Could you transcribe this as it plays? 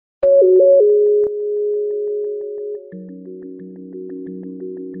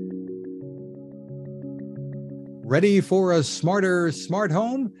Ready for a smarter smart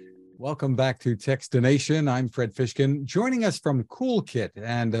home? Welcome back to Techstination. I'm Fred Fishkin. Joining us from CoolKit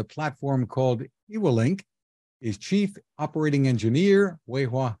and a platform called Ewalink is Chief Operating Engineer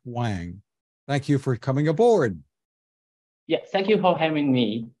Weihua Wang. Thank you for coming aboard. Yeah, thank you for having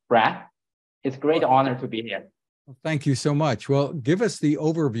me, Brad. It's a great honor to be here. Thank you so much. Well, give us the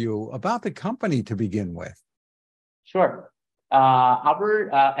overview about the company to begin with. Sure.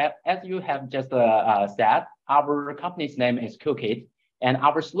 As you have just said, our company's name is CoolKit, and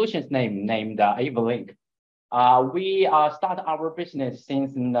our solutions named Ewalink. We started our business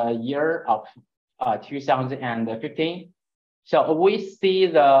since in the year of 2015. So we see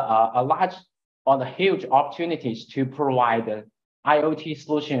the huge opportunities to provide IoT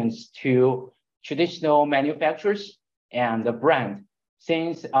solutions to traditional manufacturers and the brand,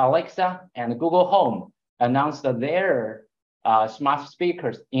 since Alexa and Google Home announced their smart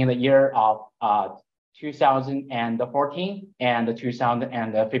speakers in the year of 2014 and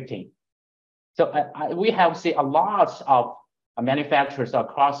 2015. So we have seen a lot of manufacturers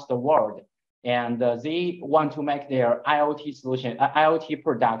across the world, and they want to make their IoT solution, IoT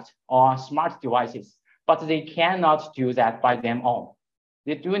product or smart devices, but they cannot do that by their own.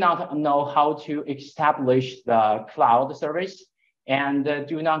 They do not know how to establish the cloud service, and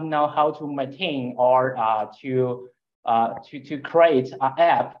do not know how to maintain or to create an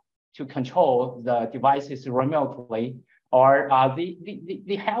app to control the devices remotely, or they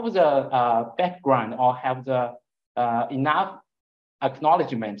have the background or have the enough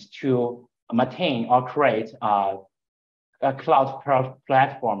acknowledgement to maintain or create a cloud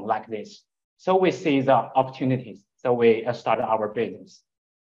platform like this. So we see the opportunities. So we started our business.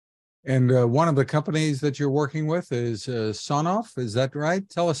 And one of the companies that you're working with is Sonoff, is that right?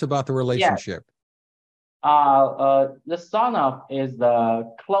 Tell us about the relationship. The Sonoff is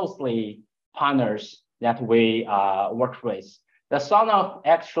the closely partners that we work with. The Sonoff,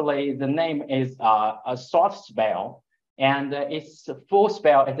 actually, the name is a short spell, and its full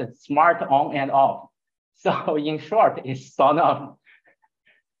spell is smart on and off. So in short, it's Sonoff.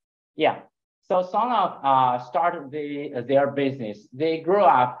 Yeah. So Sonoff started their business. They grew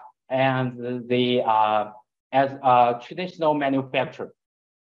up and they as a traditional manufacturer.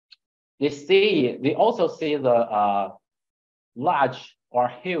 They also see the large or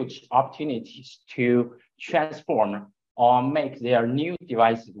huge opportunities to transform or make their new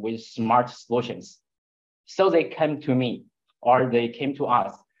devices with smart solutions. So they came to me, or they came to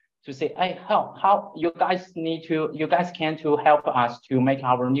us to say, hey, how you guys can to help us to make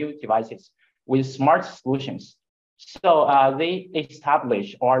our new devices with smart solutions. So they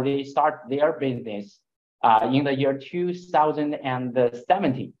establish or they start their business in the year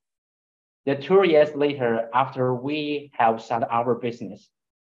 2017. The 2 years later, after we have started our business.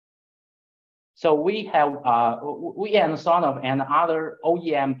 So we and Sonoff and other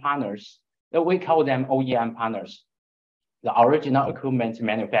OEM partners, we call them OEM partners, the original equipment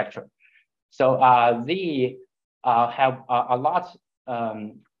manufacturer. So they have a lot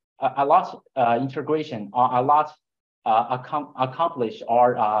integration or a lot accomplished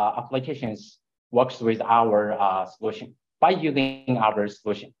or applications works with our solution by using our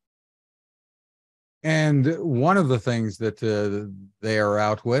solution. And one of the things that they are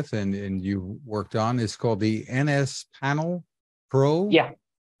out with and you worked on is called the NSPanel Pro. Yeah.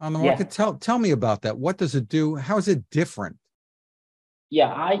 On the market. Yeah. Tell me about that. What does it do? How is it different?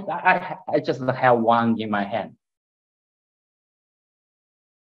 Yeah, I just have one in my hand.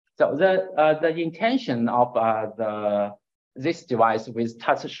 So the intention of this device with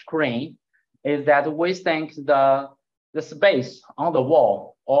touch screen is that we think the space on the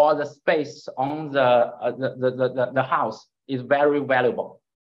wall or the space on the house is very valuable.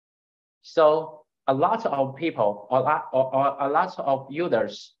 So a lot of people or a lot of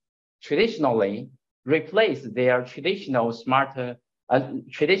users traditionally replace their traditional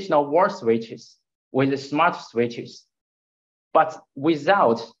traditional wall switches with smart switches, but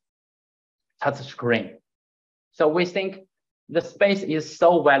without touch screen. So we think the space is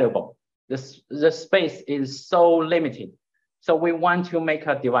so valuable. The space is so limited. So we want to make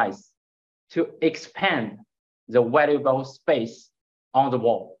a device to expand the valuable space on the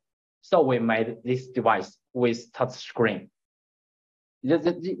wall. So we made this device with touch screen.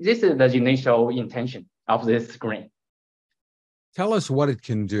 This is the initial intention of this screen. Tell us what it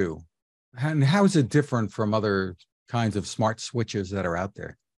can do. And how is it different from other kinds of smart switches that are out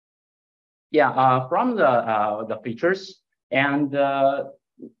there? Yeah, from the features and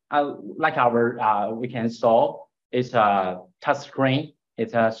like we can solve, it's a touch screen,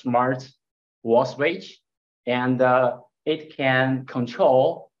 it's a smart wall switch, and it can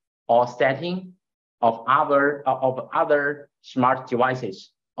control or setting other smart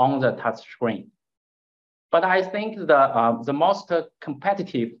devices on the touch screen. But I think the most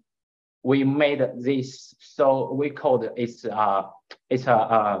competitive we made this, so we called it's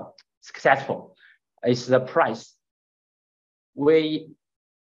successful. It's the price. We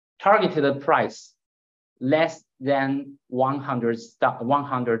targeted the price less than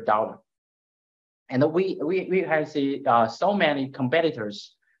 $100. And we have seen so many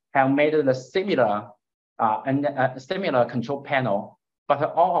competitors have made the similar similar control panel, but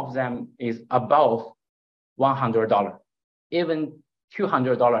all of them is above $100, even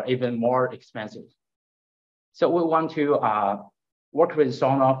 $200, even more expensive. So we want to work with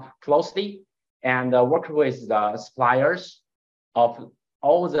Sonoff closely and work with the suppliers of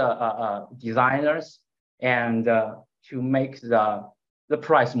all the designers and to make the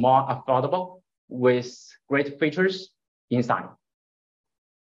price more affordable with great features inside.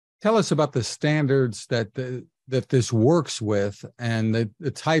 Tell us about the standards that that this works with and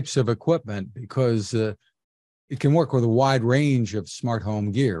the types of equipment, because it can work with a wide range of smart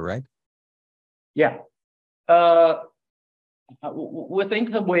home gear, right? Yeah. We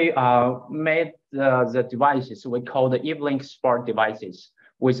think that we made the devices we call the EVLink Sport devices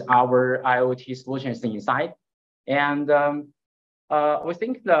with our IoT solutions inside, and we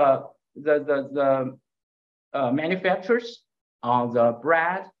think the manufacturers on the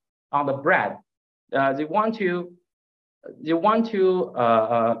bread they want to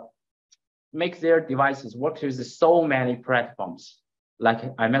make their devices work with so many platforms like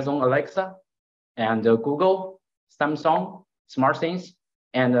Amazon Alexa and Google, Samsung, SmartThings,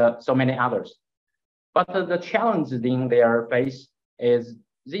 and so many others. But the challenge in their face is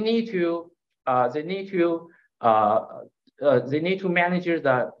they need to manage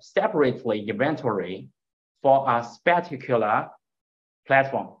the separately inventory for a particular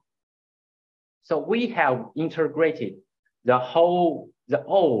platform. So we have integrated all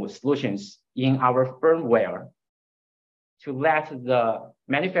solutions in our firmware to let the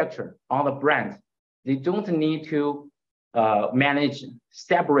manufacturer or the brand, they don't need to manage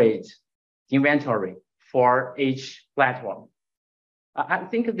separate inventory for each platform. I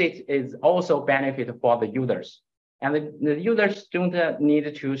think this is also benefit for the users, and the users don't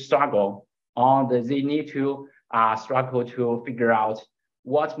need to struggle they need to struggle to figure out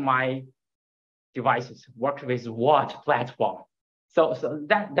what my devices work with what platform. So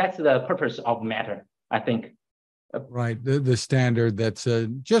that's the purpose of Matter, I think. Right, the standard that's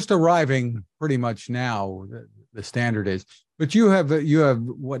just arriving pretty much now. The standard is, but you have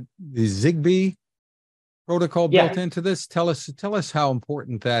what, the Zigbee protocol built into this. Tell us how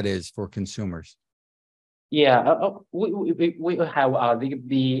important that is for consumers. Yeah, we have a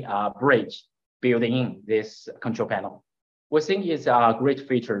Zigbee bridge built in this control panel. We think it's a great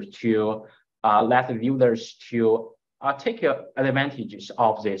feature to let the users to take advantages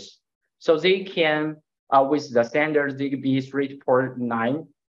of this, so they can with the standard Zigbee 3.9,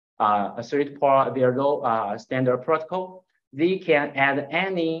 3.0 standard protocol, they can add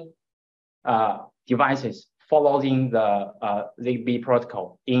any devices following the Zigbee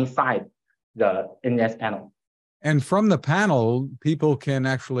protocol inside the NSPanel. And from the panel, people can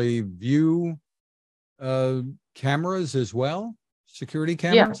actually view cameras as well, security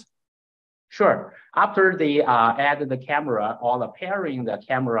cameras? Yeah, sure. After they add the camera or the pairing the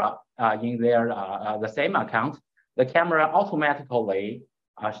camera in their the same account, the camera automatically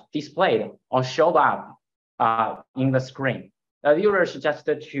displayed or showed up in the screen. The user is just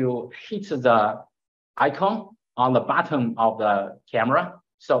to hit the icon on the bottom of the camera,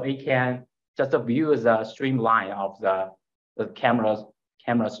 so it can just view the streamline of the camera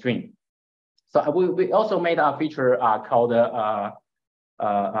stream. So we also made a feature called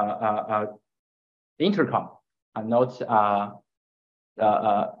intercom,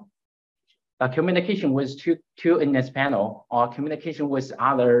 communication with two NSPanel or communication with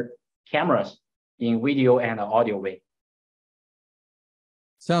other cameras in video and audio way.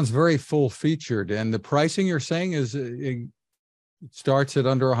 Sounds very full featured. And the pricing you're saying is it starts at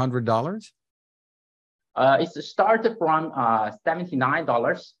under $100? It started from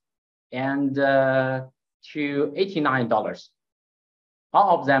 $79 and to $89.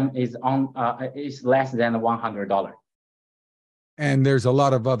 All of them is less than $100. And there's a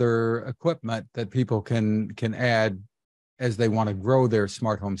lot of other equipment that people can add as they want to grow their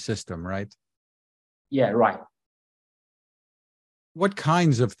smart home system, right? Yeah, right. What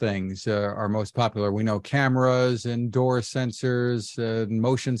kinds of things are most popular? We know cameras and door sensors,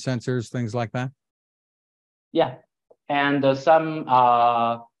 motion sensors, things like that. Yeah, and some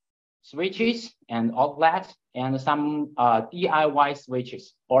switches and outlets, and some DIY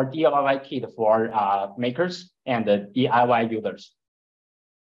switches or DIY kit for makers and DIY users.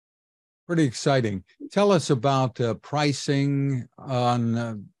 Pretty exciting. Tell us about pricing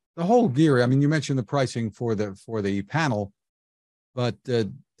on the whole gear. I mean, you mentioned the pricing for the panel, but does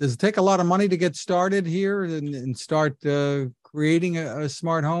it take a lot of money to get started here and start creating a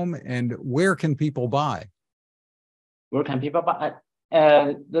smart home? And where can people buy? Where can people buy?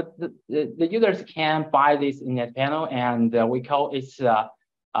 The users can buy this NSPanel, and we call its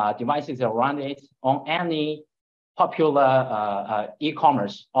devices around it on any popular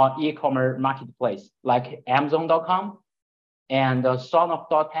e-commerce or e-commerce marketplace like Amazon.com and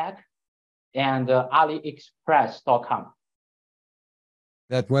Sonoff.tech and AliExpress.com.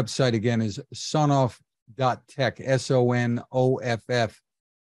 That website again is sonoff.tech, SONOFF.tech.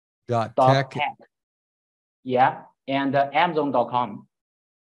 Yeah, and Amazon.com.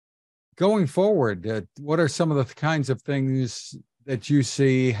 Going forward, what are some of the kinds of things that you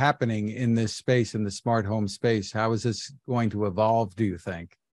see happening in this space, in the smart home space? How is this going to evolve, do you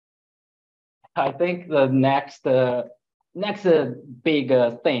think? I think the next big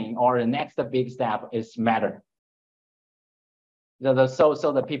thing or the next big step is Matter.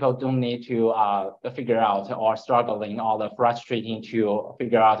 So the people don't need to figure out or struggling or the frustrating to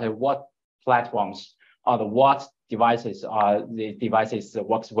figure out what platforms or what devices the devices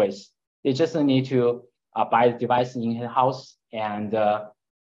works with. They just need to buy the device in house and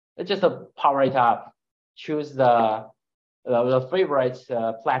just power it up, choose the favorite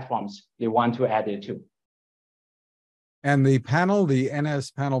platforms they want to add it to. And the panel, the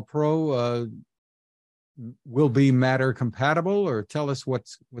NSPanel Pro, will be Matter compatible, or tell us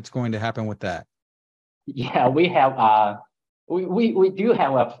what's going to happen with that? Yeah, we have we do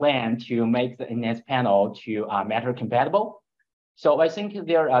have a plan to make the NSPanel to Matter compatible. So I think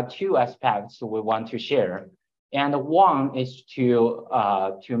there are two aspects we want to share, and one is to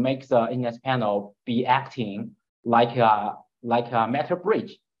make the NSPanel be acting like a Matter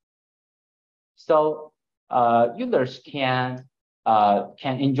bridge. So users can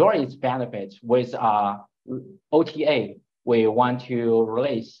enjoy its benefits with OTA. We plan to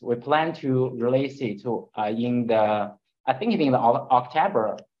release it in the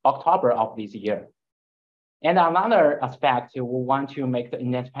October of this year. And another aspect, we want to make the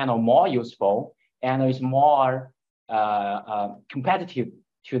NSPanel more useful and is more competitive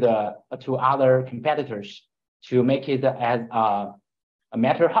to other competitors to make it as a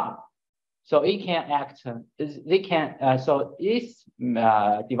Matter hub. So it can act. So this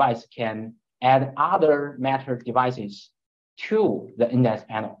device can add other Matter devices to the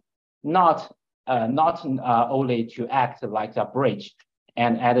NSPanel, not only to act like a bridge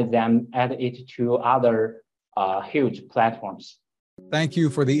and add it to other huge platforms. Thank you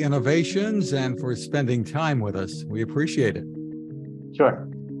for the innovations and for spending time with us. We appreciate it. Sure.